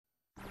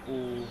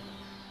Ooh.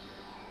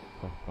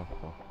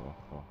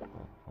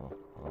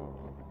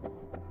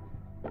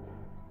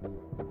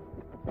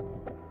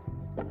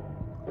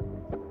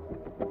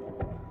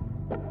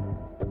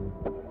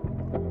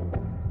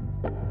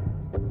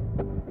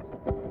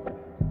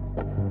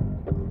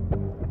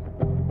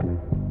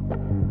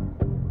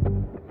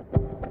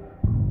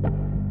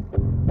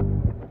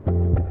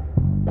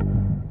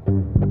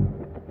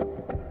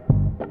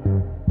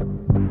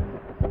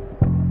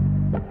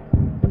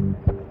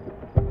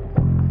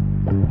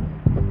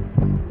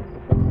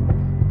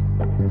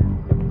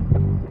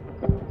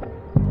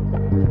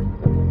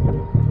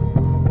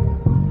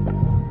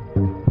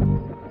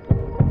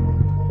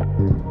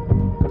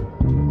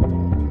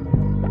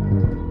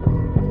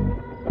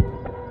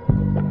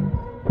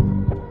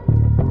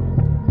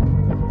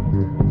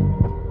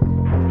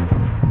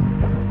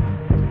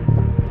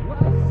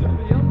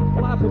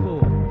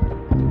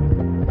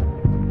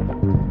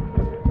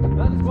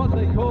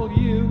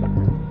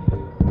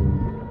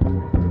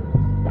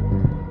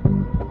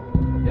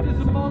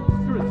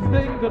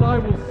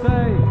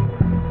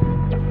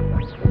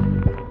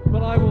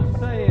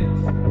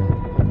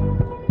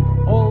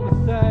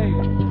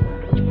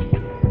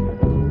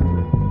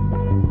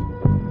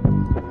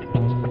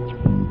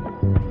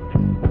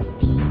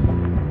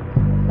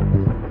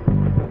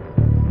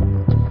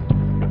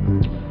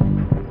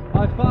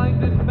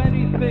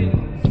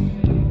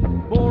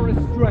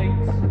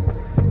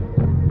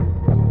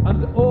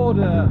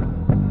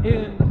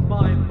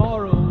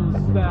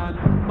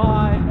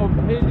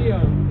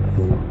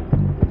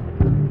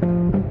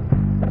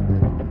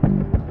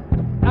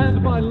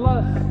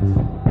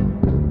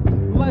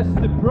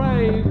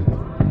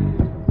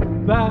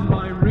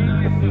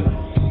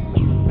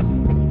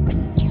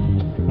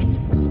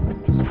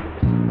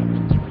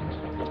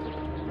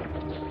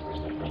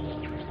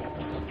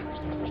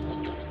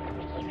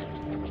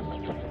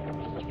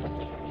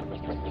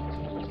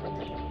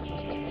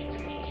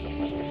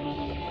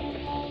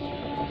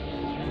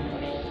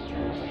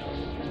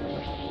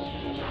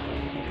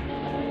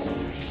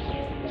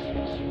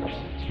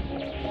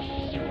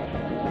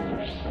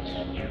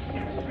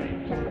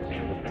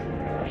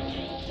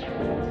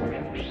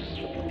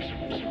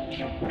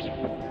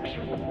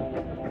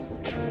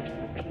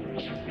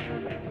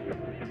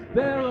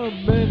 There are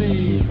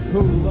many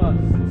who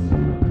lust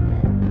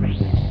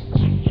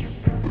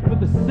for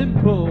the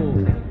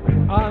simple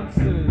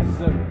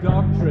answers of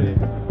doctrine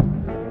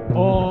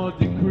or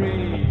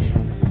decree.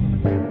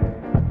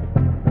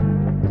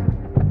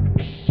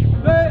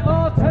 They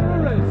are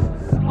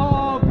terrorists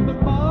of the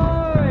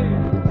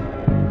mind.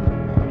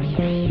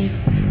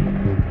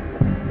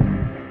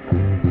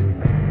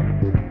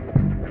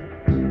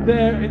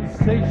 Their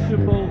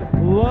insatiable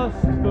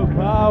lust for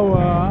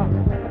power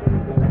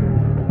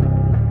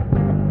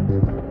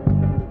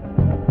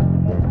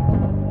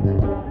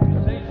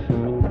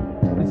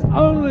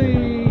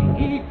only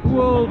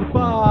equaled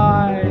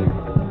by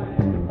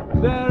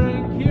their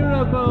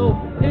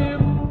incurable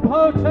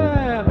impotence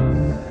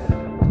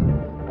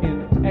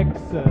in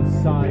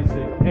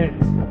exercising it.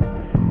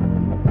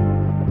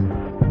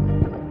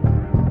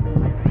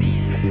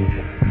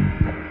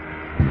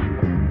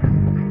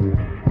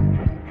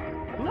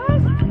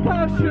 Lust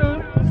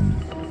passions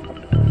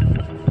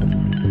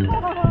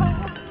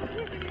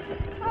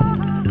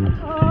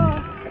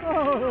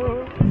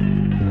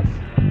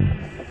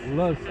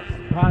lust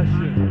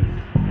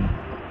passion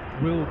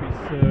will be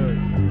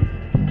served.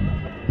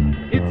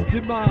 It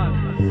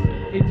demands,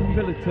 it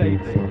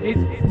militates, it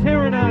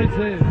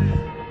tyrannizes.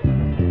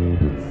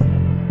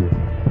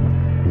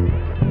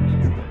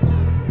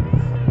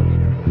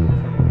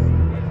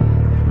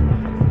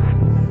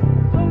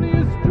 Only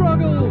a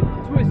struggle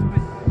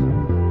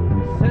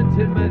twists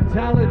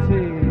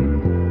sentimentality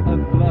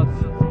and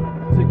lust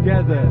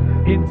together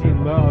into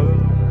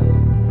love.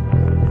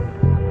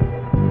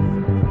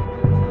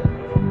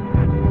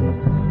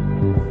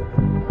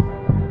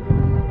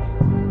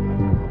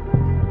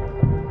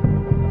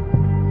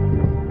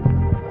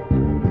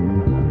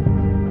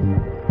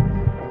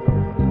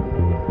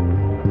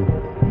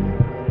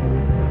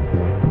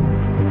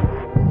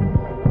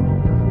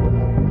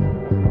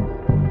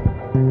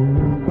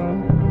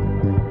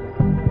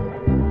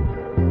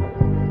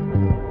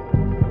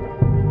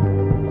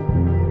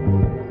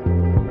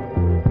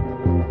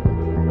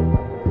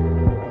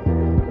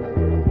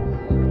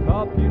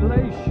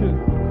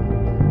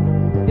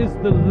 Is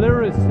the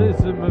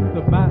lyricism of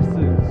the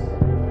masses.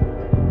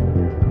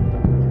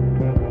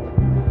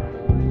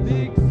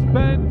 The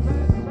expense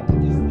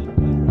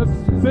of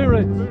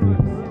spirit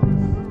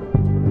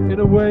in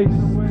a waste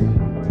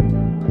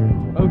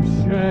of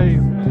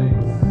shame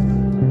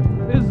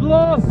is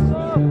lost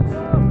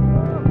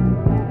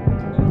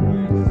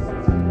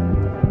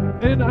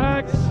in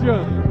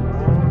action.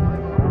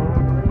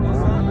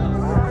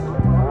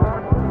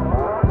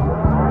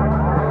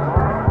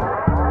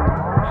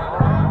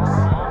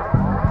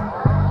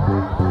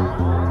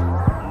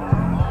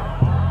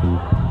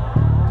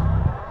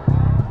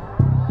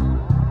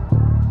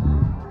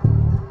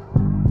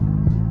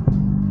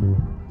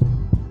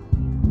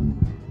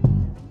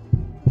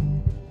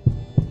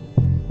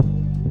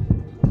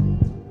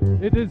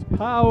 It is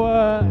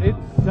power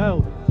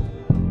itself.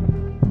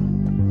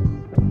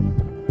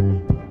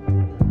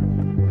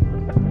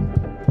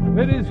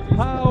 It is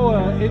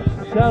power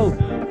itself.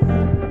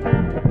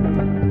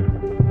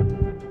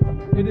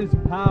 It is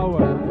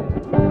power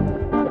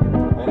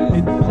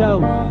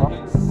itself.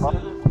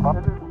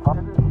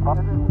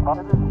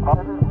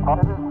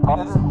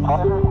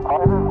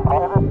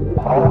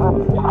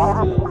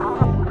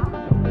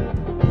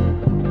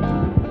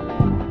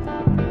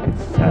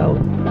 Itself.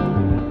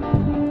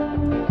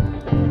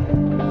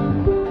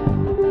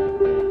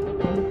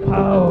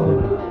 Power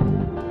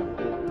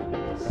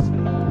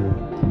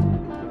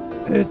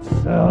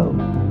itself.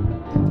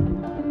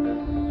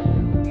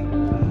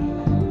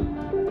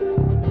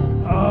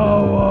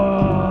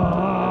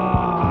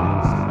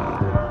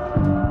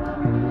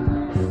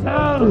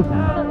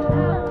 Self.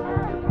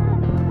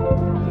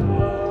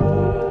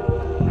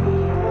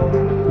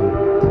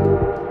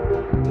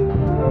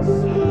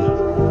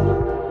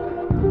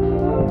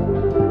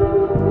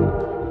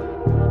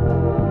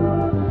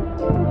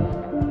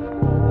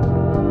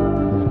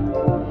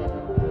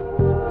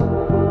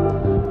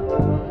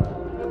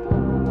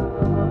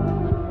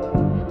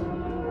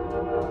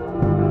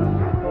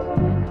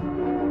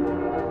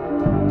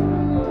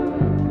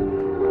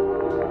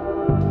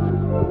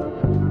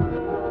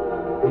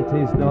 It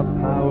is not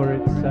power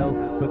itself,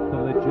 but the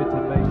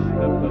legitimation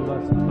of the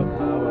lust for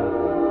power,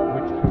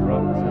 which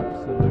corrupts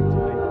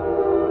absolutely.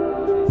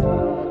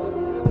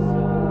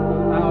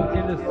 Our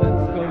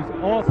innocence goes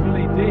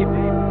awfully deep.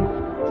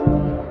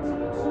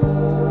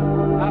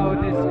 Our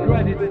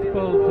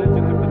discreditable,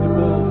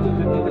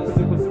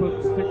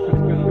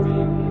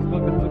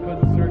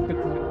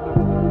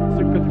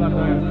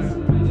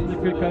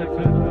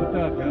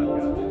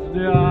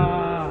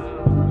 yeah.